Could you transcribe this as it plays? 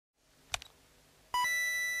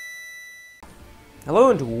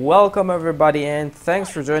Hello and welcome everybody, and thanks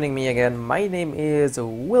for joining me again. My name is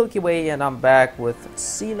Wilky and I'm back with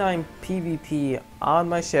C9 PvP on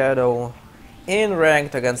my shadow in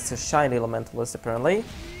ranked against a shiny Elementalist apparently.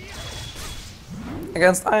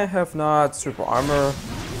 Against I have not super armor.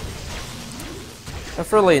 I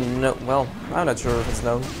really no, well, I'm not sure if it's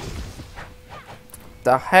known.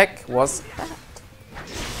 The heck was that?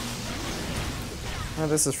 Oh,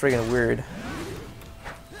 this is friggin' weird.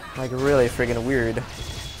 Like really friggin' weird.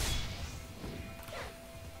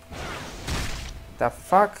 The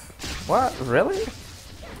fuck? What? Really?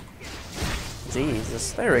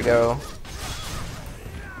 Jesus, there we go.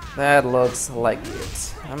 That looks like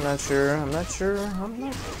it. I'm not sure. No,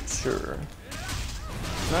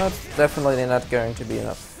 it's definitely not going to be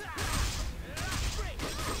enough.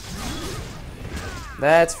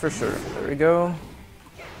 That's for sure. There we go.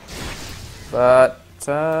 But,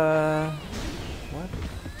 what?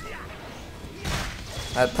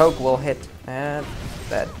 That poke will hit, and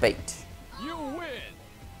that bait. You win.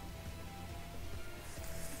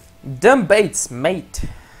 Dumb baits, mate.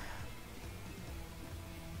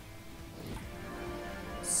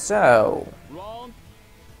 So, Wrong.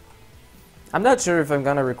 I'm not sure if I'm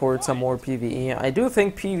gonna record some more PvE. I do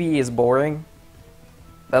think PvE is boring,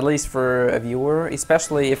 at least for a viewer,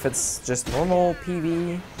 especially if it's just normal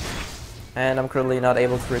PvE. And I'm currently not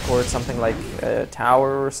able to record something like a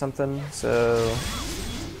tower or something, so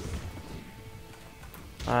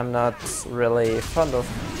I'm not really fond of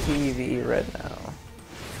PvE right now.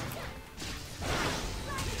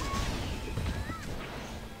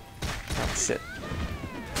 Oh shit.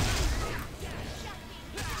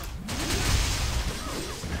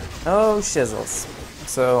 Oh shizzles.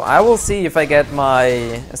 So I will see if I get my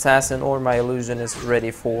assassin or my illusionist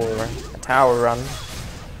ready for a tower run.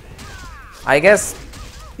 I guess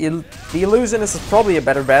the illusionist is probably a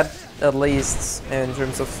better bet, at least in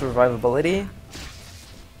terms of survivability.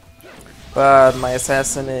 But my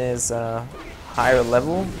assassin is higher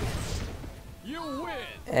level. You win.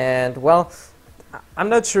 And well, I'm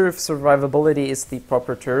not sure if survivability is the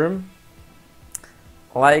proper term.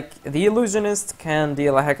 Like, the illusionist can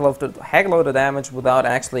deal a heckload of damage without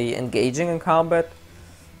actually engaging in combat,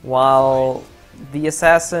 while the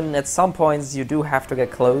assassin, at some points, you do have to get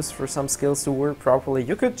close for some skills to work properly.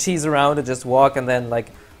 You could cheese around and just walk and then, like,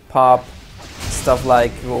 pop stuff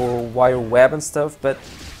like wire web and stuff, but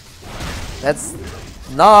that's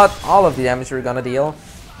not all of the damage you're gonna deal.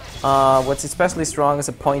 What's especially strong is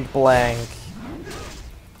a point-blank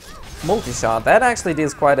multi-shot. That actually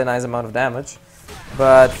deals quite a nice amount of damage,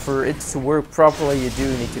 but for it to work properly, you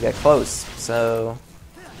do need to get close, so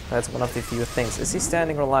that's one of the few things. Is he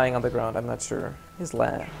standing or lying on the ground? I'm not sure. He's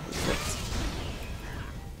lying.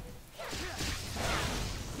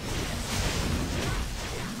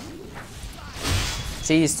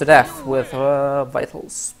 Cheese to death with a vital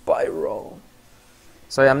spiral.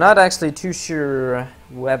 So I'm not actually too sure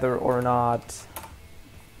whether or not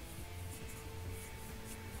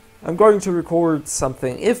I'm going to record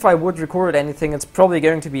something. If I would record anything, it's probably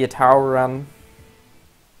going to be a tower run.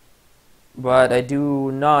 But I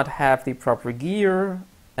do not have the proper gear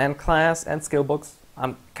and class and skill books.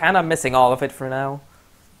 I'm kind of missing all of it for now.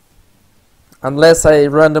 Unless I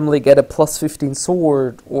randomly get a plus 15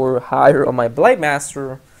 sword or higher on my Blade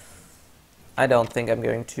Master, I don't think I'm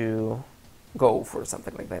going to go for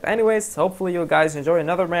something like that. Anyways, hopefully you guys enjoy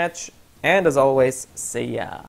another match. And as always, see ya.